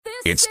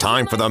It's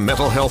time for the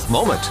Mental Health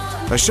Moment,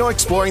 a show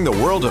exploring the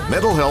world of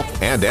mental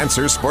health and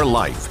answers for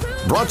life.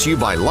 Brought to you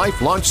by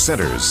Life Launch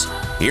Centers.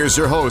 Here's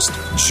your host,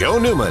 Joe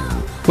Newman.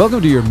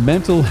 Welcome to your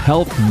Mental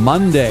Health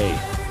Monday.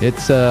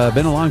 It's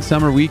been a long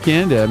summer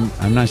weekend.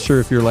 I'm not sure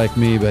if you're like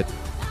me, but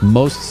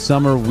most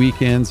summer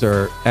weekends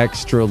are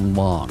extra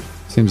long.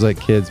 Seems like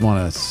kids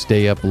want to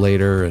stay up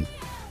later, and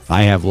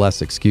I have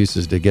less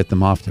excuses to get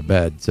them off to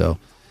bed. So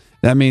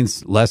that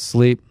means less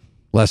sleep,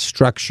 less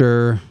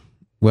structure.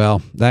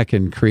 Well, that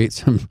can create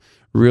some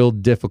real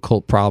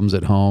difficult problems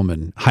at home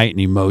and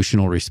heighten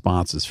emotional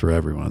responses for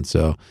everyone.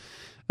 So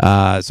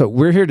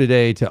we're here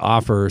today to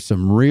offer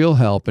some real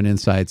help and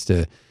insights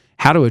to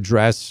how to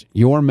address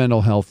your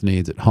mental health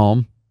needs at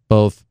home,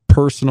 both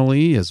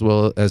personally as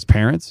well as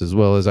parents, as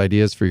well as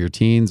ideas for your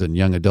teens and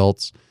young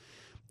adults.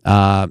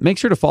 Make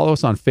sure to follow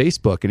us on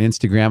Facebook and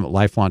Instagram at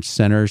Life Launch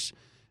Centers.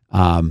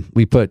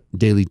 We put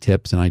daily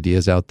tips and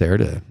ideas out there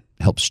to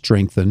help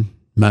strengthen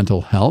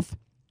mental health.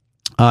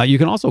 You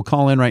can also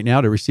call in right now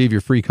to receive your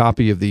free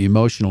copy of the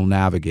Emotional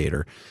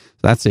Navigator.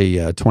 That's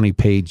a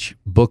 20-page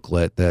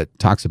booklet that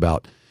talks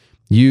about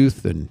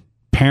youth and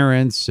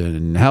parents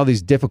and how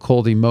these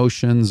difficult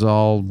emotions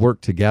all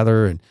work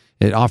together, and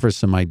it offers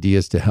some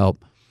ideas to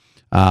help.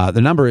 The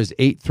number is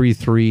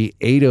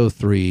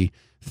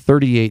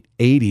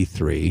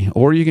 833-803-3883,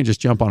 or you can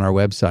just jump on our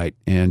website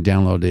and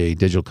download a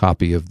digital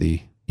copy of the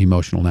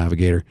Emotional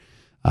Navigator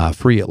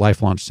free at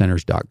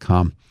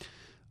lifelaunchcenters.com.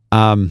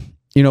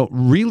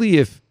 Really,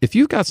 if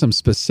you've got some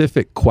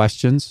specific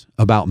questions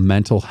about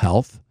mental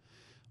health,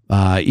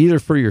 either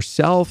for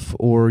yourself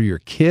or your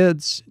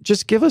kids,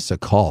 just give us a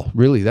call.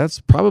 Really,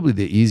 that's probably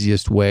the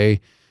easiest way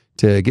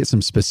to get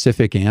some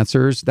specific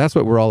answers. That's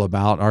what we're all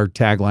about. Our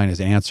tagline is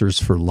Answers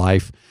for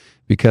Life,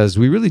 because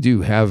we really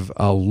do have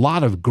a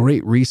lot of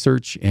great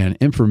research and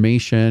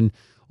information,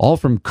 all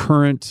from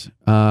current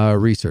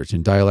research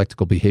in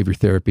dialectical behavior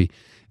therapy,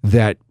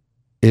 that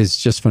is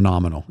just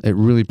phenomenal. It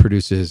really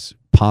produces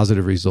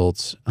positive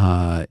results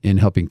in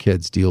helping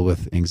kids deal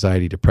with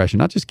anxiety, depression.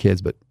 Not just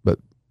kids, but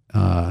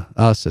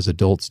us as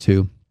adults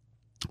too.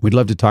 We'd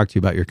love to talk to you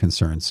about your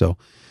concerns. So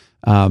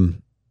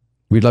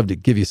we'd love to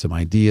give you some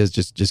ideas.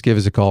 Just give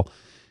us a call.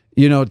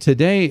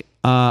 Today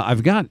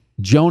I've got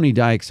Joni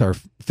Dykes, our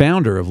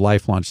founder of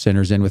Life Launch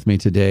Centers, in with me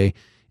today.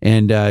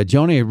 And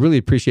Joni, I really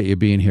appreciate you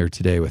being here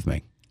today with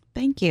me.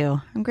 Thank you.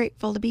 I'm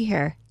grateful to be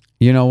here.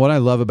 What I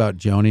love about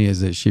Joni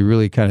is that she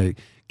really kind of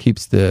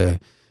keeps the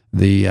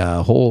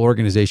whole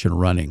organization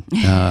running.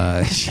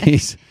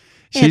 She's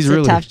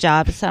really a tough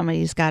job.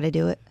 Somebody's got to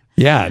do it.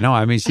 Yeah, no,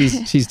 I mean,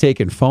 she's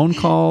taking phone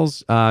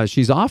calls.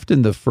 She's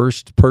often the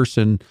first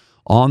person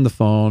on the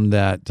phone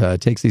that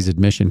takes these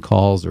admission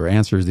calls or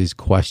answers these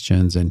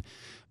questions. And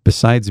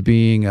besides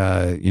being,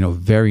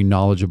 very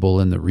knowledgeable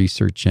in the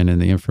research and in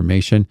the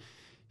information,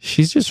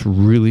 she's just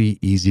really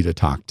easy to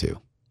talk to.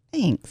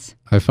 Thanks.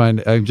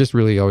 I'm just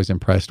really always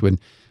impressed when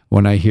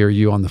I hear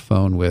you on the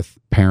phone with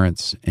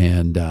parents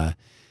and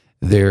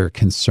their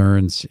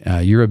concerns,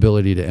 your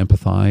ability to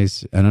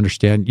empathize and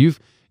understand. You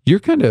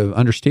kind of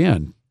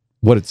understand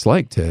what it's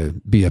like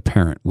to be a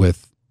parent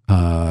with,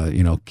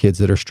 kids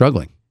that are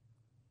struggling.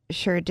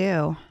 Sure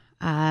do.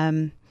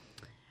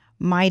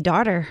 My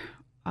daughter,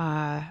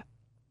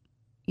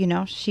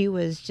 she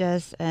was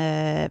just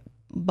a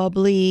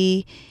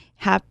bubbly,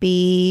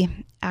 happy,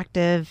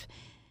 active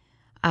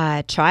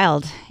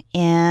child.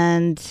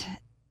 And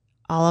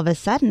all of a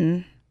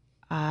sudden,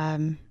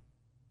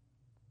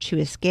 she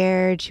was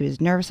scared. She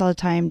was nervous all the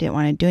time. Didn't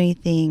want to do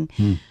anything.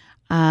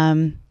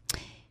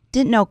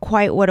 Didn't know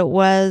quite what it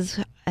was.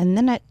 And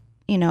then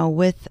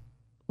with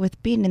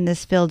being in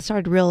this field,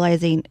 started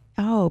realizing,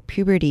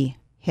 puberty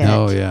hit.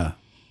 Oh, yeah.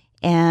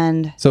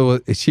 And so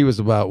she was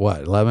about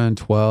what, 11,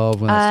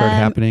 12 when that started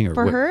happening? Or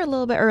for her, a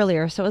little bit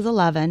earlier. So it was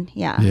 11.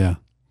 Yeah. Yeah.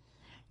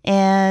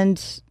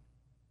 And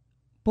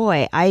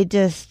boy, I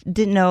just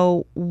didn't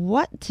know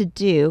what to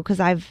do because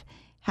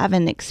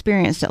haven't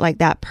experienced it like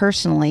that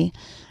personally.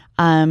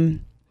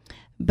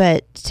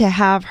 But to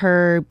have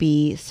her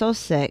be so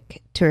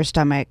sick to her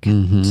stomach,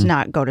 to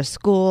not go to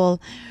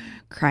school,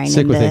 crying.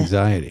 Sick with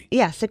anxiety.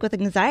 Yeah, sick with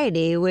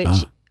anxiety,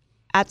 which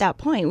at that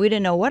point, we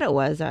didn't know what it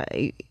was.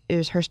 It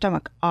was her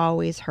stomach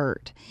always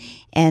hurt.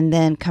 And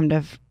then come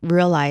to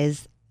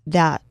realize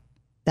that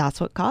that's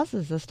what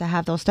causes us to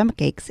have those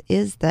stomach aches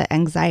is the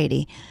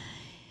anxiety.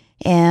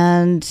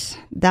 And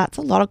that's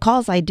a lot of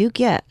calls I do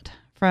get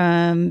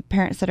from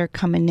parents that are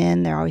coming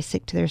in. They're always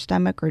sick to their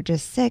stomach or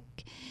just sick.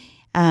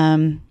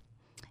 And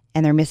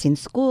they're missing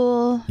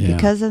school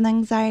because of the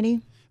anxiety.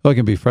 Well, it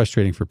can be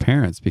frustrating for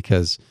parents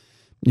because,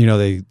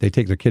 they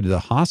take their kid to the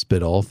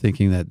hospital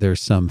thinking that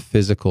there's some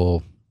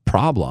physical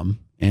problem.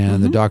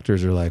 And the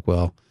doctors are like,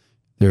 well,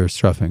 they're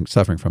suffering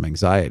from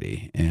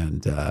anxiety.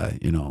 And,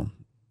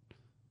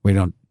 we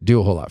don't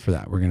do a whole lot for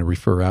that. We're going to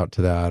refer out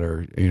to that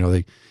or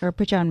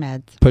put you on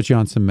meds. Put you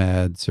on some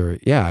meds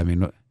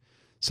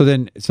so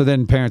then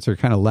parents are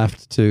kind of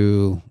left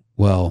to,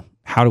 well,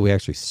 how do we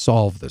actually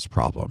solve this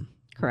problem?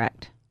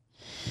 Correct.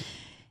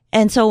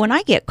 And so when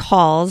I get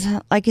calls,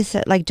 like you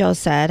said, like Joe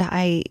said,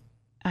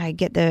 I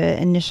get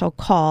the initial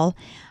call.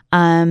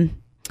 And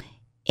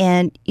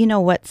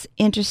what's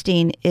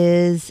interesting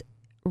is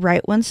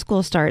right when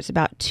school starts,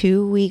 about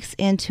 2 weeks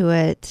into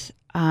it,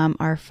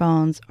 our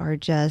phones are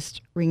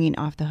just ringing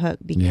off the hook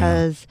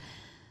because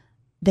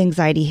the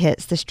anxiety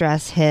hits, the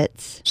stress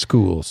hits.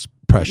 Schools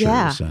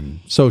pressures and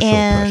social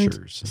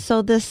pressures.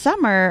 So this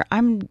summer,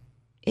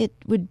 it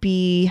would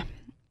be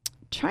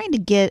trying to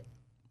get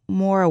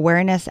more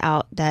awareness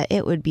out that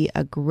it would be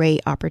a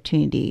great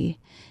opportunity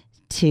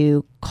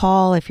to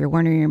call if you're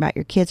wondering about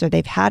your kids or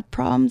they've had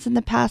problems in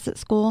the past at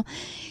school,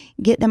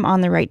 get them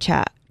on the right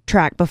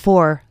track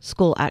before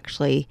school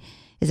actually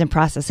is in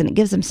process, and it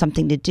gives them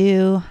something to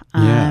do.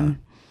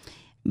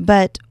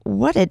 But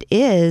what it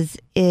is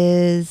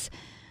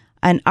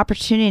an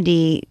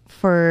opportunity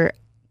for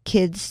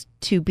kids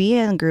to be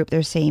in a group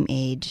their same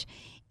age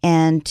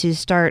and to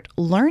start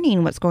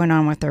learning what's going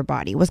on with their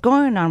body, what's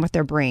going on with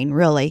their brain,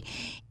 really,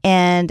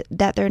 and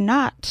that they're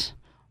not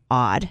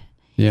odd.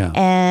 Yeah.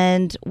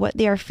 And what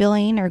they are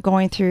feeling or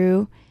going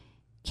through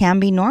can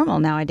be normal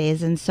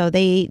nowadays. And so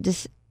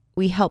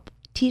we help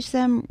teach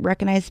them,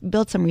 recognize,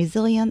 build some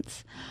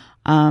resilience,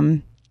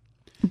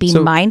 be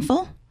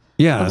mindful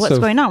of what's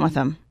going on with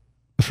them.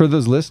 For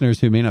those listeners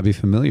who may not be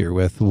familiar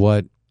with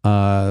what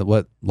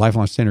Life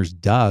Launch Centers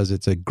does,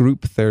 it's a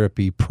group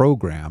therapy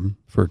program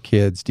for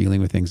kids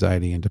dealing with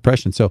anxiety and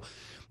depression. So,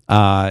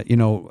 a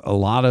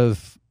lot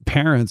of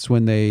parents,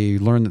 when they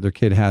learn that their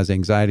kid has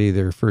anxiety,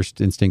 their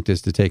first instinct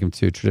is to take them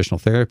to traditional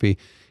therapy,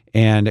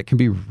 and it can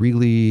be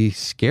really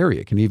scary.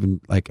 It can even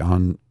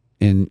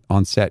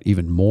on set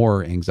even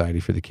more anxiety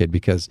for the kid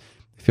because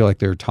they feel like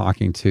they're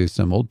talking to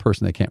some old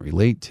person they can't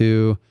relate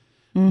to.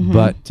 Mm-hmm.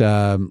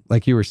 But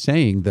like you were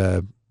saying,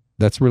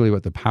 that's really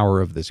what the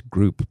power of this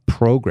group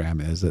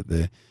program is, that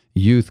the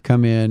youth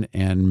come in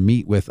and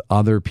meet with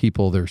other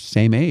people their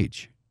same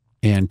age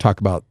and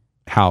talk about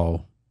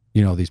how,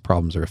 these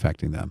problems are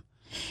affecting them.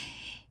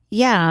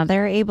 Yeah,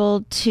 they're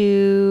able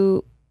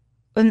to,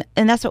 and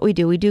that's what we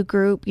do. We do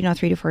group,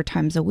 3 to 4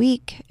 times a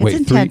week. It's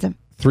intensive.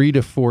 3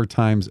 to 4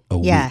 times a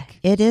week. Yeah,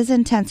 it is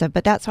intensive,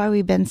 but that's why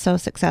we've been so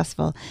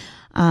successful.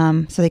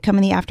 So they come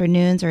in the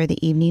afternoons or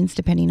the evenings,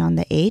 depending on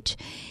the age,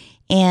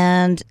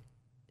 and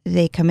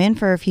they come in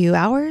for a few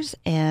hours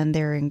and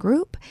they're in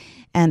group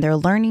and they're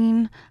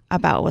learning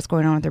about what's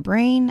going on with their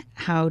brain,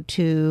 how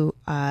to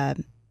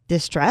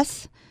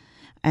distress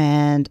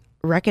and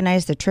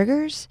recognize the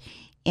triggers,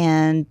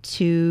 and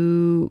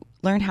to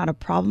learn how to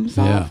problem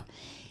solve. Yeah.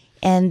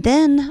 And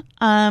then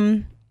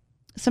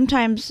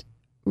sometimes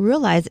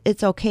realize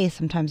it's okay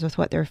sometimes with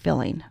what they're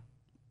feeling,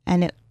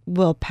 and it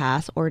will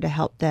pass, or to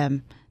help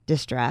them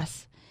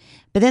distress.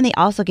 But then they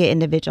also get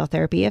individual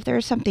therapy if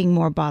there's something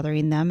more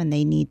bothering them and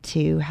they need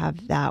to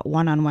have that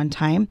one-on-one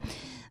time.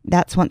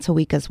 That's once a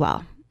week as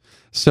well.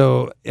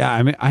 So,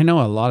 I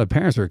know a lot of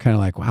parents are kind of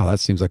like, wow, that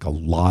seems like a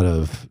lot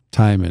of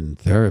time in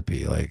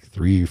therapy, like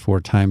 3 or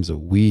 4 times a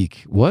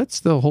week.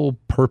 What's the whole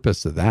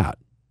purpose of that?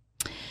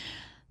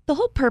 The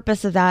whole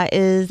purpose of that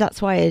is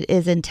that's why it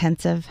is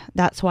intensive.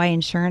 That's why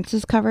insurance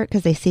is covered,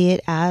 because they see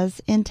it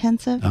as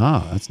intensive.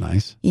 Oh, that's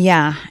nice.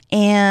 Yeah.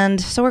 And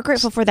so we're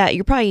grateful for that.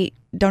 You probably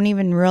don't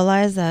even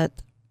realize that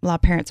a lot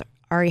of parents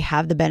already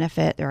have the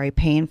benefit. They're already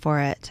paying for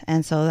it.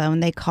 And so then when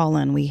they call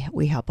in,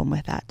 we help them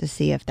with that to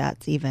see if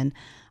that's even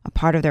a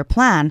part of their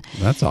plan.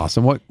 That's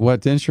awesome.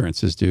 What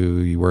insurances do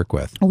you work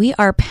with? We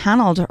are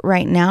paneled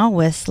right now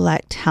with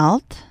Select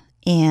Health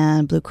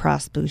and Blue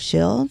Cross Blue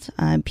Shield,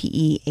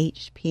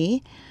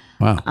 PEHP.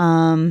 Wow.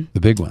 The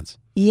big ones.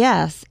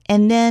 Yes.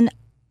 And then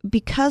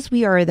because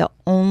we are the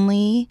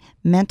only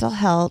mental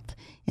health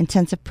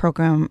intensive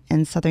program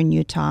in Southern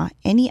Utah,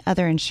 any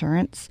other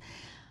insurance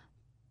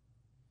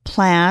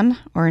plan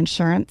or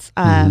insurance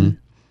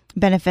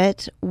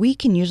benefit, we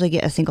can usually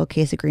get a single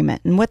case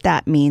agreement. And what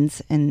that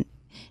means in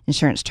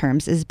insurance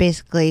terms is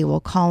basically we'll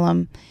call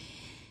them,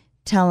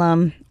 tell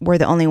them we're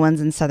the only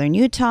ones in Southern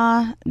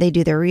Utah. They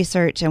do their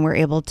research and we're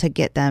able to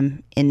get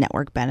them in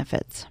network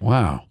benefits.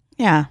 Wow.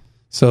 Yeah.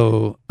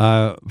 So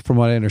from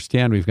what I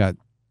understand, we've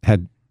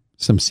had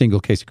some single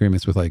case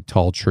agreements with like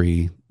Tall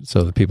Tree.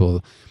 So the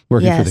people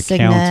working for the Cigna,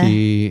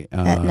 county.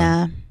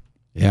 Aetna.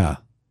 Yeah.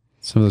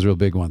 Some of those real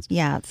big ones.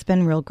 Yeah, it's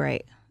been real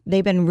great.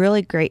 They've been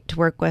really great to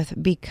work with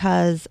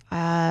because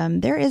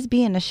there is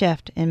being a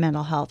shift in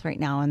mental health right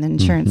now. And the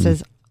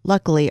insurances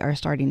luckily are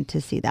starting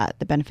to see that,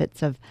 the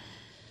benefits of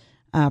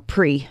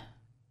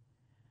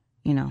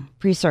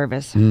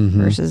pre-service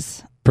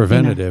versus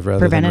preventative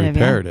rather than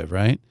reparative, yeah.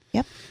 Right?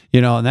 Yep.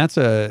 And that's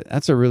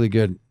a really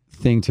good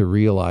thing to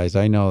realize.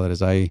 I know that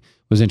as I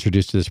was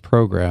introduced to this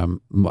program,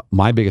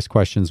 my biggest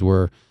questions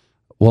were,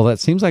 well, that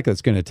seems like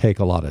it's going to take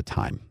a lot of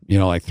time,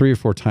 like 3 or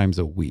 4 times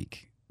a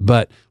week.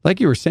 But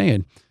like you were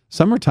saying,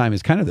 summertime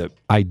is kind of the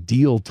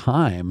ideal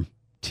time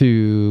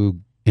to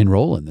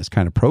enroll in this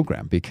kind of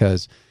program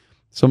because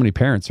so many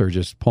parents are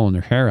just pulling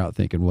their hair out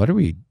thinking, what are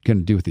we going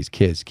to do with these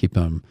kids? Keep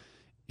them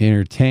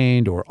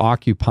entertained or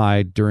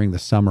occupied during the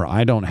summer.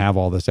 I don't have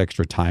all this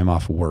extra time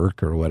off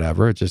work or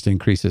whatever. It just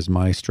increases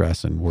my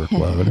stress and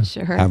workload.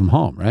 Sure. Have them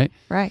home, right?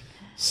 Right.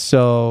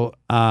 So,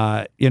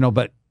 but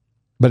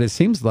it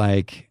seems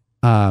like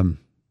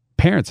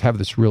parents have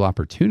this real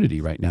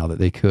opportunity right now that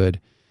they could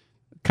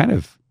kind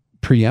of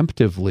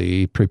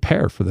preemptively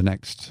prepare for the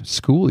next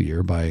school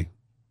year by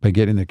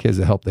getting their kids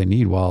the help they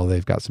need while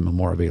they've got some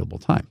more available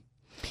time.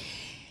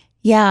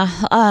 Yeah.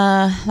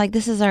 Like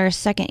this is our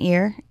second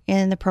year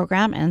in the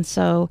program. And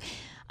so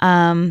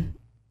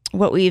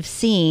what we've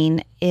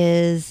seen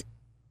is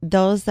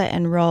those that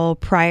enroll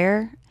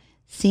prior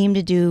seem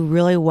to do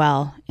really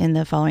well in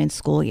the following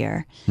school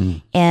year.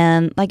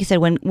 And like I said,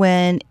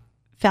 when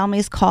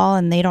families call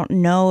and they don't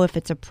know if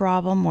it's a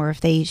problem or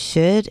if they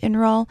should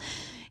enroll,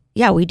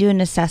 we do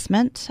an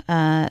assessment,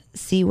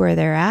 see where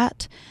they're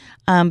at.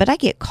 But I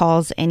get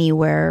calls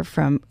anywhere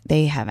from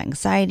they have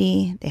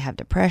anxiety, they have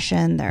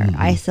depression, they're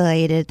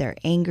isolated, they're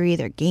angry,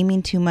 they're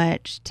gaming too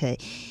much, to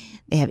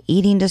they have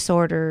eating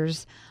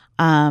disorders.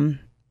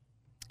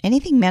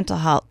 Anything mental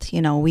health,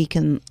 we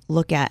can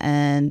look at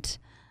and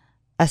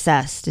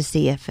assess to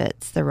see if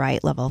it's the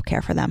right level of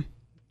care for them.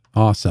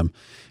 Awesome.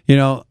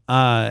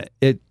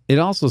 It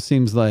also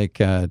seems like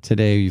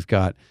today you've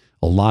got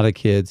a lot of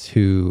kids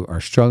who are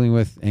struggling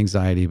with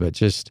anxiety, but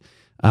just,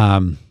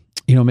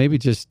 maybe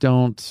just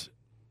don't,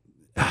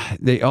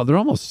 they're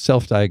almost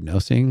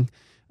self-diagnosing.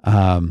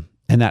 And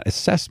that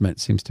assessment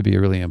seems to be a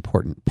really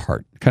important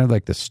part, kind of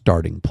like the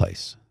starting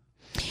place.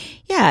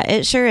 Yeah,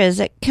 it sure is.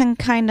 It can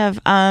kind of,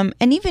 and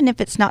even if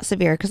it's not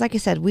severe, because like I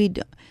said,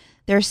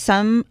 there's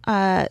some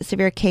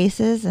severe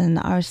cases, and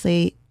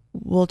obviously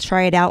we'll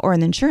try it out, or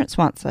the insurance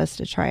wants us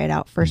to try it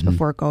out first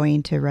before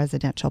going to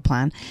residential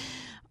plan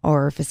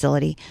or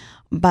facility.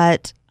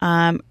 But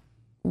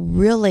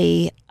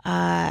really,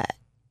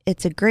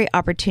 it's a great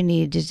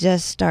opportunity to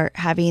just start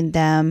having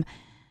them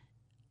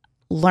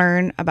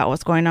learn about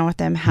what's going on with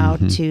them, how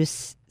to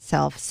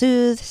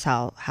self-soothe,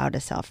 how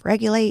to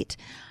self-regulate.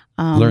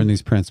 Learn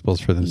these principles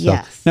for themselves.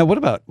 Yes. Now, what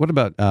about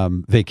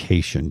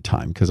vacation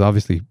time? Because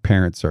obviously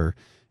parents are,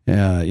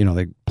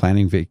 they're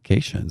planning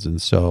vacations.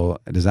 And so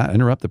does that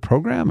interrupt the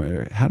program,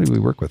 or how do we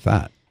work with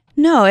that?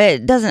 No,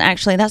 it doesn't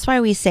actually. That's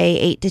why we say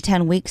 8 to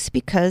 10 weeks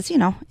because,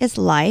 it's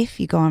life.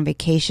 You go on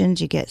vacations,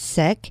 you get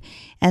sick.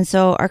 And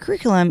so our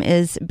curriculum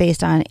is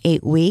based on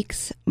 8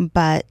 weeks,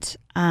 but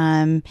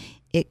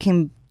it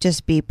can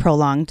just be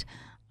prolonged.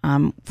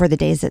 For the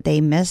days that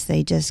they miss,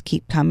 they just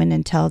keep coming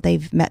until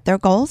they've met their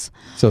goals.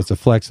 So it's a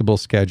flexible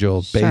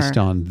schedule based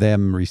on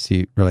them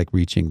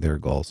reaching their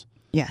goals.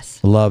 Yes.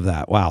 Love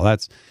that. Wow.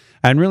 That's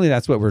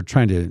what we're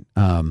trying to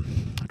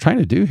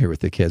do here with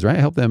the kids, right?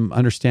 Help them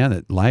understand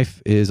that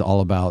life is all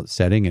about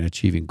setting and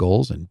achieving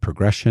goals and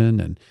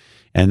progression.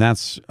 And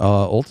that's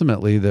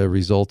ultimately the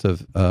result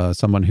of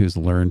someone who's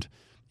learned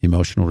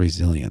emotional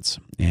resilience.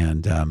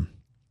 And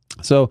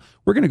so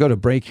we're going to go to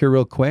break here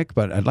real quick,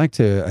 but I'd like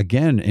to,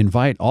 again,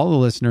 invite all the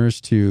listeners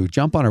to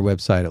jump on our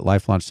website at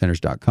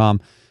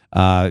lifelaunchcenters.com.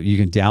 You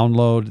can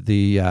download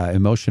the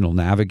Emotional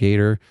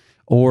Navigator,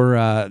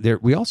 or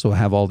we also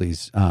have all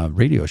these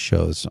radio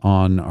shows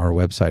on our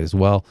website as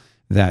well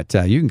that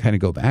you can kind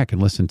of go back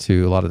and listen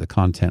to a lot of the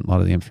content, a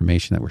lot of the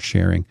information that we're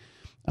sharing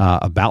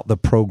about the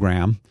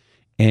program.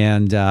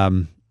 And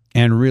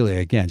really,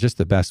 again, just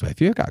the best way.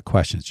 If you've got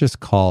questions, just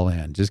call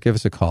in. Just give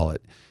us a call at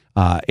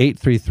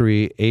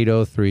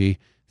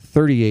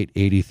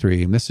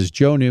 833-803-3883. And this is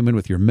Joe Newman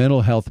with your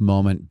Mental Health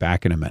Moment.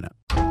 Back in a minute.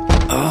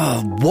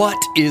 What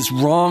is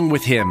wrong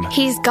with him?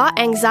 He's got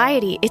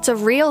anxiety. It's a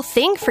real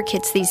thing for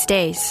kids these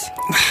days.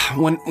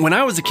 When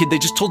I was a kid, they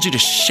just told you to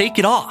shake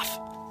it off.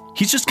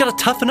 He's just got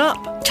to toughen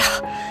up.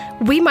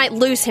 We might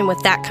lose him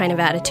with that kind of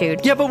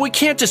attitude. Yeah, but we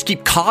can't just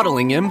keep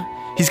coddling him.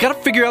 He's got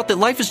to figure out that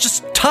life is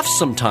just tough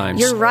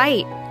sometimes. You're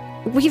right.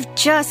 We've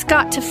just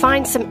got to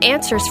find some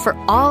answers for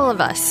all of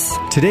us.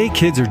 Today,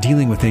 kids are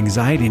dealing with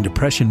anxiety and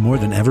depression more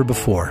than ever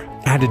before.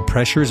 Added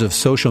pressures of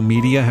social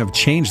media have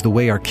changed the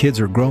way our kids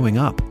are growing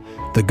up.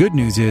 The good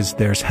news is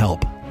there's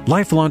help.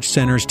 Life Launch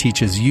Centers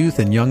teaches youth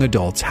and young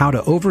adults how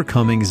to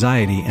overcome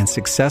anxiety and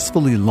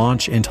successfully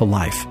launch into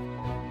life.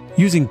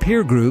 Using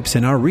peer groups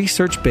and our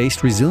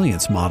research-based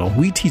resilience model,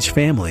 we teach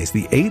families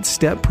the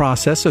 8-step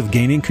process of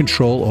gaining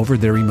control over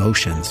their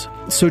emotions.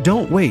 So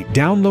don't wait.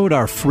 Download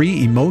our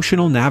free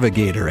Emotional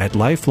Navigator at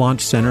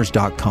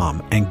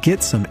lifelaunchcenters.com and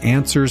get some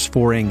answers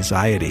for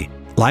anxiety.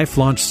 Life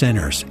Launch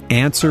Centers,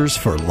 answers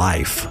for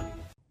life.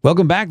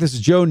 Welcome back. This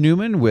is Joe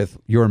Newman with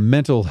your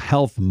Mental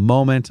Health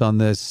Moment on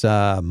this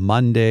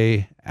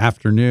Monday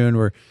afternoon.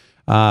 Where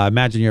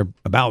imagine you're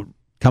about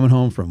coming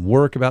home from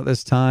work about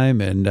this time,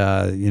 and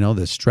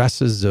the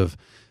stresses of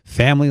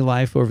family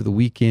life over the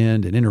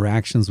weekend and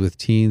interactions with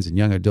teens and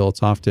young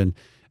adults often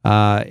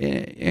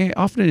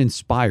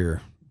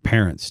inspire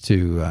parents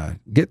to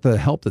get the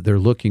help that they're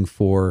looking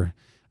for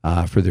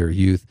their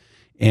youth.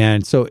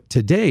 And so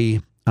today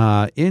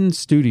in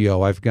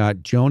studio, I've got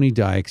Joni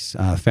Dykes,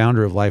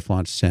 founder of Life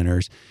Launch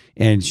Centers,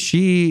 and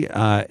she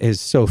is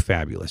so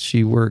fabulous.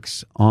 She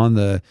works on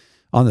the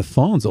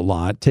phones a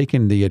lot,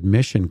 taking the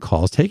admission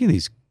calls, taking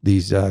these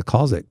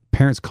calls that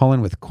parents call in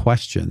with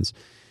questions,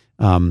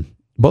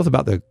 both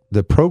about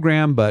the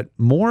program, but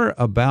more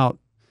about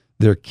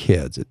their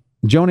kids.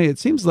 Joni, it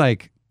seems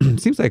like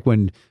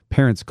when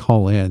parents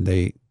call in,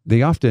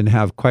 they often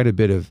have quite a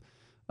bit of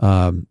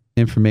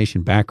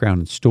information, background,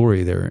 and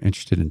story they're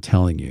interested in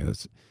telling you.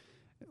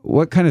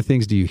 What kind of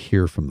things do you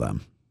hear from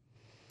them?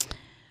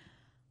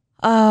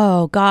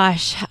 Oh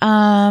gosh,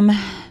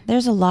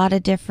 there's a lot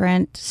of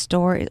different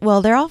stories.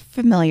 Well, they're all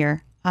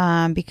familiar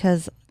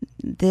because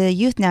the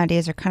youth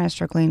nowadays are kind of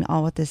struggling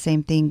all with the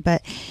same thing.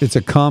 But it's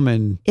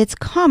common,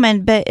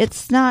 but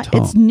it's not.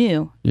 Tone. It's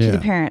new Yeah. to the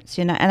parents,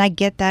 and I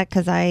get that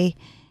because I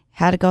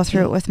had to go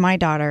through it with my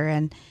daughter,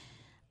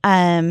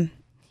 and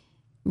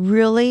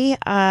really,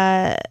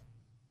 the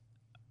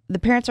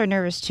parents are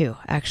nervous too.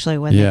 Actually,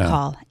 when they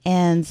call,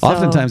 and so,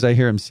 oftentimes I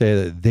hear them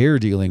say that they're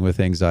dealing with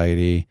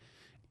anxiety.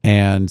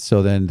 And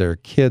so then their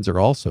kids are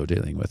also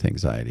dealing with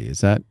anxiety. Is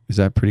that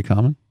pretty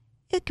common?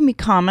 It can be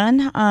common.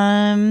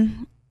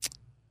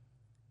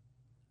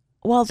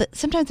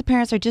 Sometimes the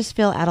parents just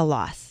feel at a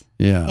loss.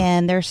 Yeah.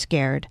 And they're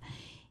scared.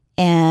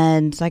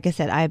 And like I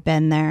said, I've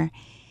been there.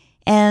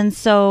 And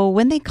so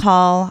when they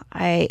call,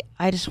 I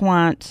just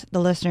want the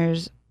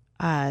listeners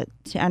to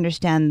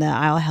understand that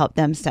I'll help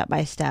them step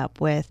by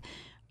step with,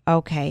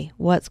 okay,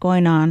 what's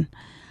going on?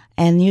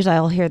 And usually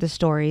I'll hear the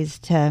stories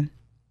to...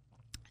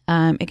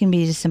 it can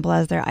be as simple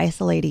as they're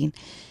isolating.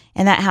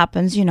 And that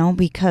happens,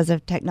 because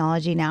of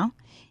technology now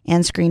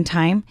and screen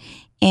time.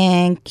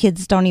 And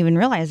kids don't even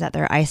realize that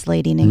they're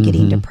isolating and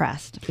getting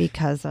depressed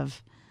because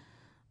of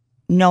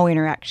no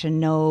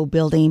interaction, no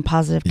building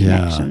positive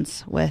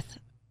connections with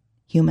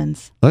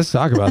humans. Let's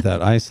talk about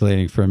that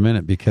isolating for a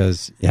minute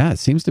because, it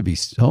seems to be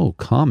so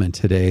common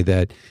today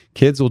that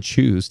kids will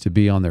choose to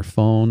be on their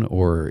phone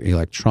or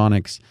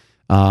electronics,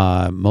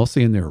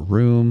 mostly in their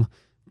room,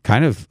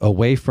 kind of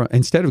away from,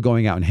 instead of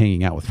going out and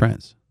hanging out with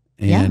friends.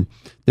 And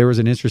there was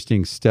an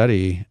interesting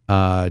study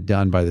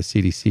done by the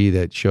CDC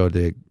that showed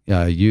that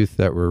youth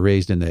that were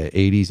raised in the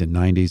 80s and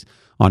 90s,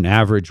 on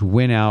average,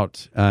 went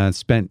out and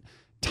spent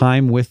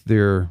time with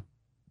their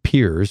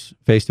peers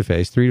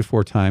face-to-face 3 to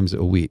 4 times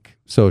a week,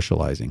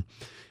 socializing.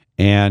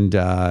 And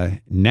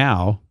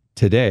now,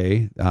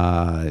 today,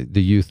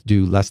 the youth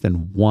do less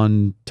than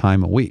 1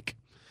 time a week.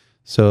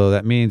 So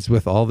that means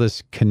with all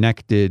this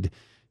connected,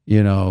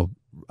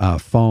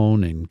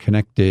 phone and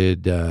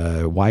connected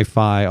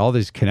Wi-Fi, all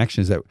these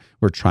connections that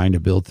we're trying to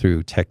build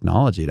through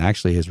technology, it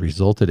actually has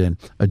resulted in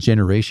a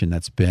generation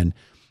that's been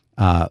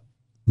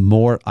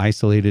more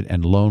isolated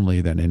and lonely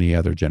than any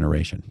other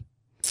generation.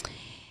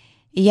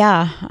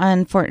 Yeah,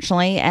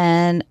 unfortunately,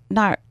 and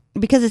not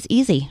because it's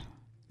easy.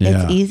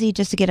 Yeah. It's easy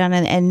just to get on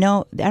and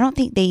no, I don't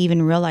think they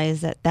even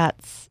realize that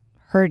that's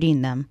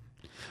hurting them.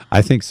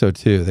 I think so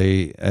too.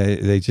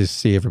 They just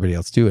see everybody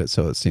else do it,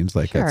 so it seems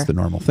like that's the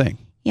normal thing.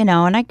 And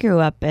I grew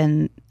up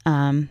in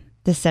the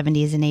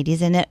 70s and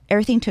 80s, and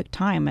everything took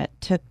time. It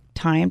took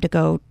time to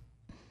go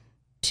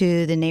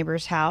to the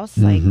neighbor's house,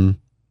 like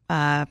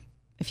a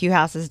few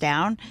houses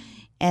down,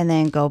 and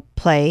then go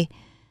play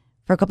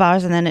for a couple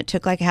hours. And then it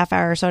took like a half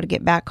hour or so to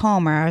get back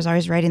home, or I was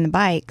always riding the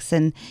bikes,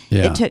 and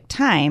it took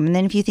time. And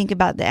then if you think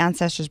about the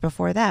ancestors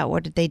before that,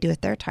 what did they do with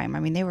their time? I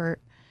mean, they were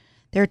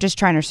just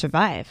trying to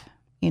survive,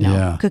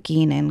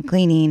 cooking and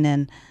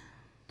cleaning.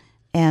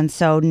 And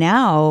so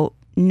now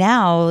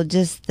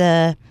just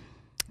the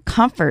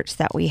comforts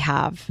that we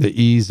have, the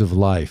ease of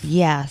life.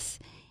 Yes.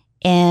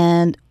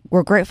 And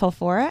we're grateful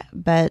for it,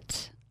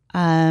 but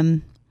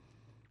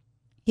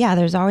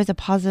there's always a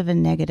positive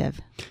and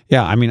negative.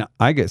 Yeah, I mean,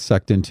 I get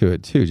sucked into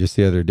it too. Just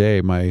the other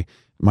day, my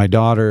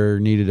daughter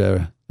needed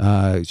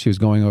she was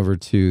going over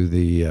to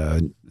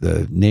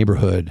the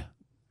neighborhood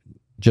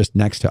just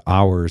next to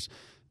ours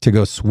to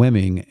go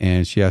swimming,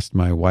 and she asked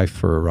my wife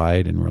for a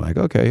ride, and we're like,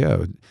 okay,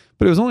 yeah.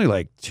 But it was only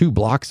like 2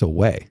 blocks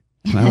away.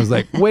 And I was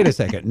like, wait a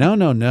second.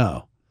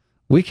 No.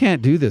 We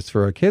can't do this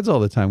for our kids all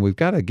the time. We've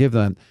got to give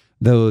them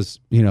those,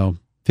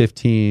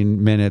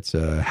 15 minutes,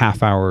 a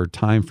half hour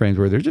time frames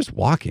where they're just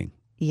walking.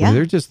 Yeah. Where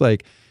they're just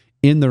like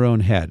in their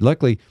own head.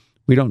 Luckily,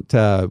 we don't,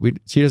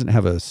 she doesn't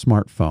have a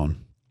smartphone.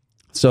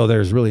 So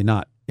there's really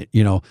not,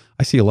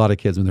 I see a lot of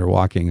kids when they're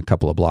walking a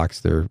couple of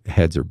blocks, their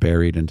heads are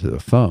buried into the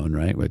phone,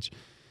 right? Which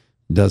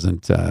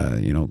doesn't,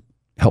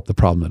 help the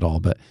problem at all.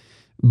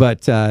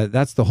 But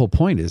that's the whole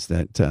point, is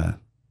that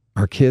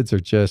our kids are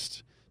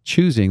just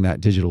choosing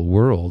that digital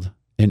world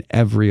in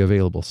every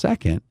available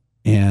second.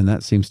 And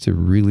that seems to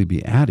really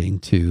be adding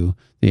to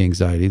the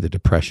anxiety, the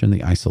depression,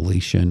 the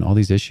isolation, all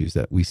these issues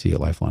that we see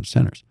at Life Launch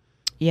Centers.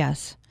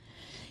 Yes.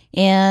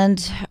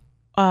 And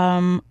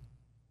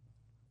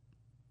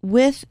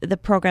with the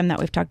program that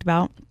we've talked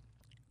about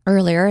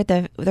earlier,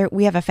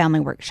 we have a family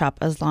workshop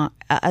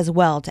as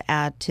well to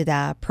add to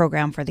that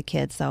program for the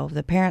kids. So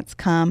the parents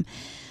come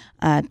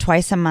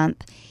twice a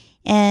month.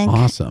 And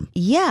awesome.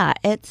 Yeah,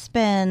 it's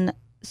been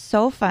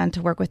so fun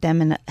to work with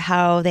them and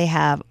how they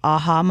have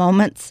aha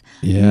moments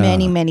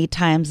many, many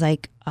times,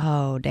 like,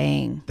 oh,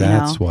 dang.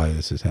 That's why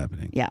this is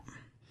happening. Yeah.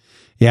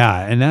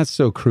 Yeah, and that's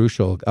so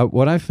crucial.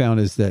 What I found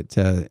is that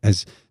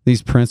as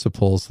these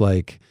principles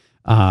like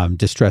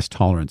distress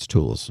tolerance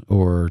tools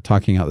or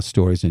talking out the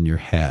stories in your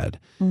head,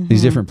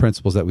 these different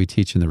principles that we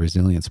teach in the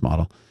resilience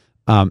model,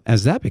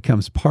 as that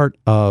becomes part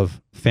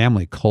of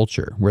family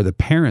culture, where the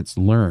parents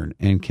learn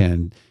and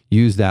can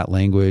use that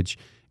language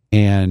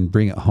and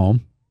bring it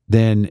home,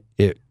 then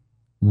it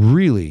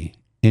really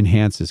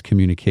enhances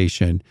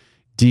communication,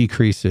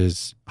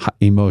 decreases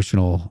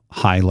emotional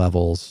high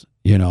levels.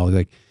 You know,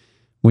 like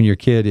when your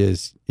kid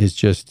is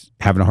just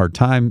having a hard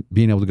time,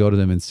 being able to go to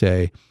them and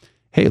say,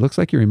 "Hey, it looks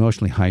like you're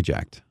emotionally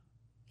hijacked.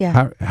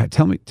 Yeah.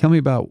 Tell me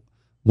about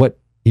what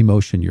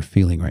emotion you're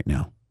feeling right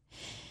now."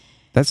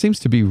 That seems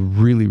to be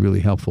really,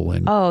 really helpful.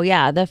 Oh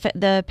yeah,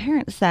 the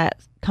parents that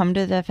come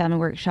to the family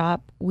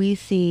workshop, we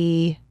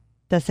see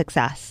the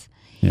success.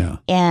 Yeah.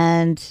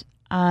 And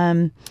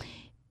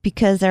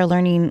because they're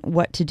learning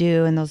what to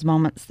do in those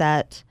moments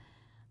that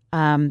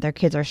their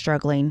kids are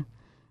struggling,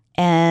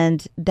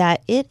 and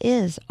that it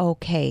is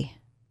okay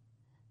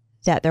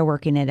that they're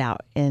working it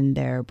out in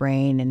their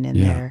brain and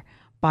in their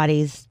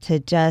bodies to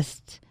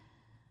just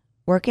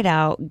work it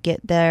out,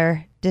 get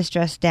their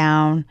distress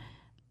down,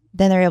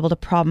 then they're able to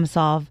problem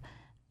solve.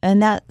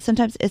 And that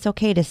sometimes it's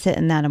okay to sit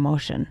in that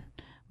emotion.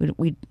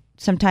 We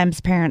sometimes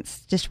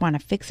parents just want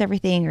to fix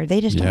everything, or they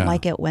just don't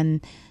like it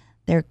when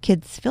their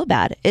kids feel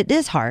bad. It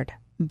is hard,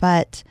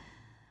 but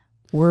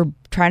we're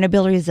trying to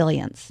build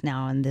resilience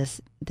now in this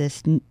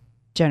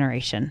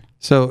generation.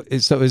 So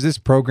is this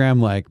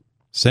program like,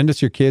 send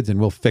us your kids and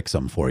we'll fix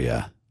them for you?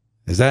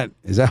 Is that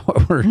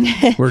what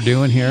we're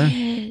doing here?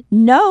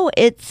 No,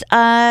 it's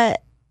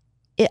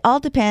it all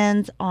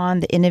depends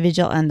on the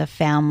individual and the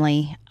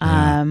family.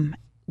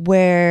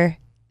 Where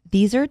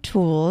these are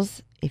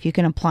tools, if you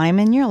can apply them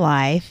in your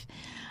life,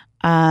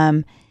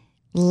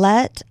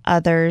 let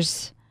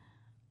others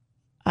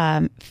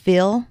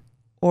feel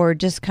or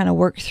just kind of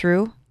work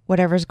through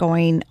whatever's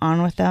going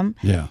on with them.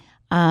 Yeah.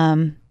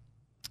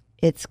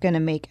 It's going to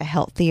make a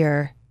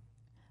healthier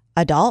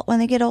adult when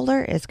they get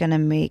older. It's going to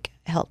make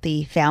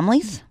healthy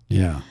families.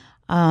 Yeah.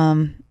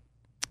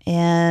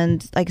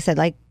 And like I said,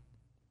 like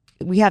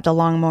we have the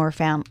lawnmower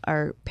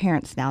our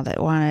parents now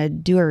that want to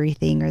do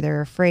everything, or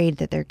they're afraid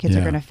that their kids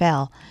are going to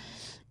fail.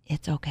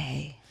 It's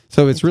okay.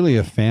 So it's really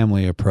a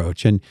family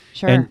approach. And,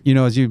 and you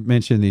know, as you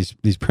mentioned,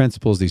 these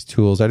principles, these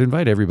tools, I'd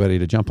invite everybody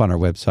to jump on our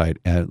website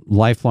at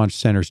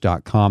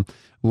lifelaunchcenters.com,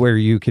 where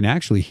you can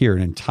actually hear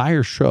an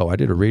entire show. I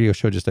did a radio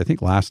show just, I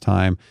think, last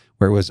time,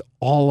 where it was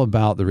all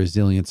about the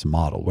resilience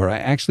model, where I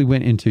actually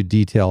went into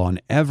detail on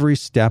every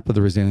step of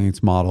the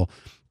resilience model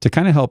to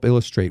kind of help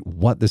illustrate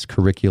what this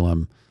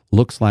curriculum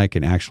looks like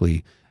and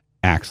actually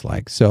acts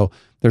like. So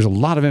there's a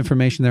lot of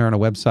information there on a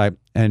website.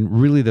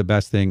 And really the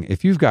best thing,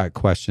 if you've got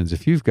questions,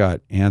 if you've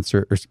got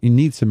answers, or you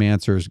need some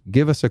answers,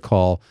 give us a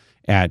call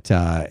at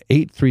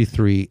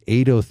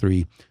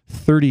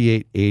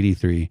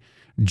 833-803-3883.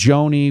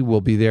 Joni will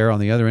be there on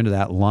the other end of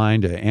that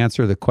line to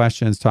answer the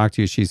questions, talk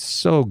to you. She's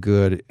so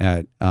good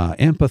at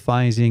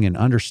empathizing and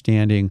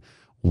understanding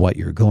what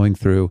you're going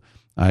through.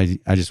 I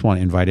just want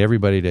to invite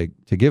everybody to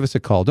give us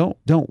a call.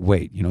 Don't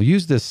wait. You know,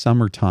 use this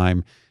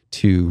summertime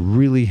to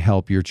really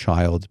help your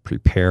child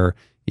prepare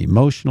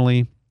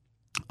emotionally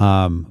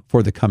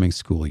for the coming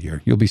school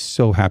year. You'll be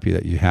so happy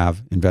that you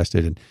have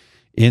invested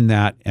in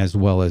that, as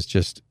well as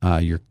just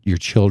your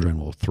children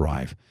will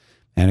thrive.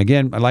 And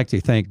again, I'd like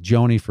to thank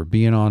Joni for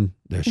being on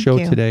the show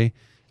today.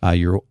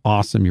 You're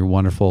awesome. You're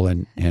wonderful.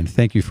 And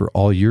thank you for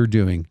all you're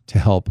doing to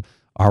help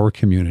our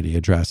community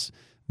address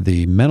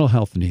the mental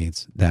health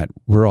needs that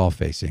we're all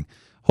facing.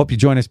 Hope you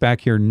join us back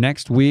here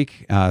next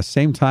week,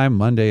 same time,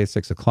 Monday at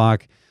 6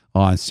 o'clock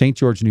on St.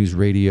 George News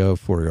Radio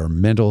for your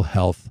Mental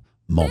Health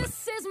Moment.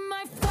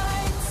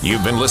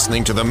 You've been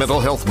listening to the Mental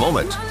Health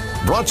Moment,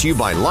 brought to you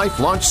by Life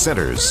Launch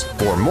Centers.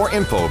 For more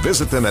info,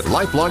 visit them at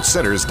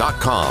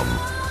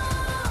lifelaunchcenters.com.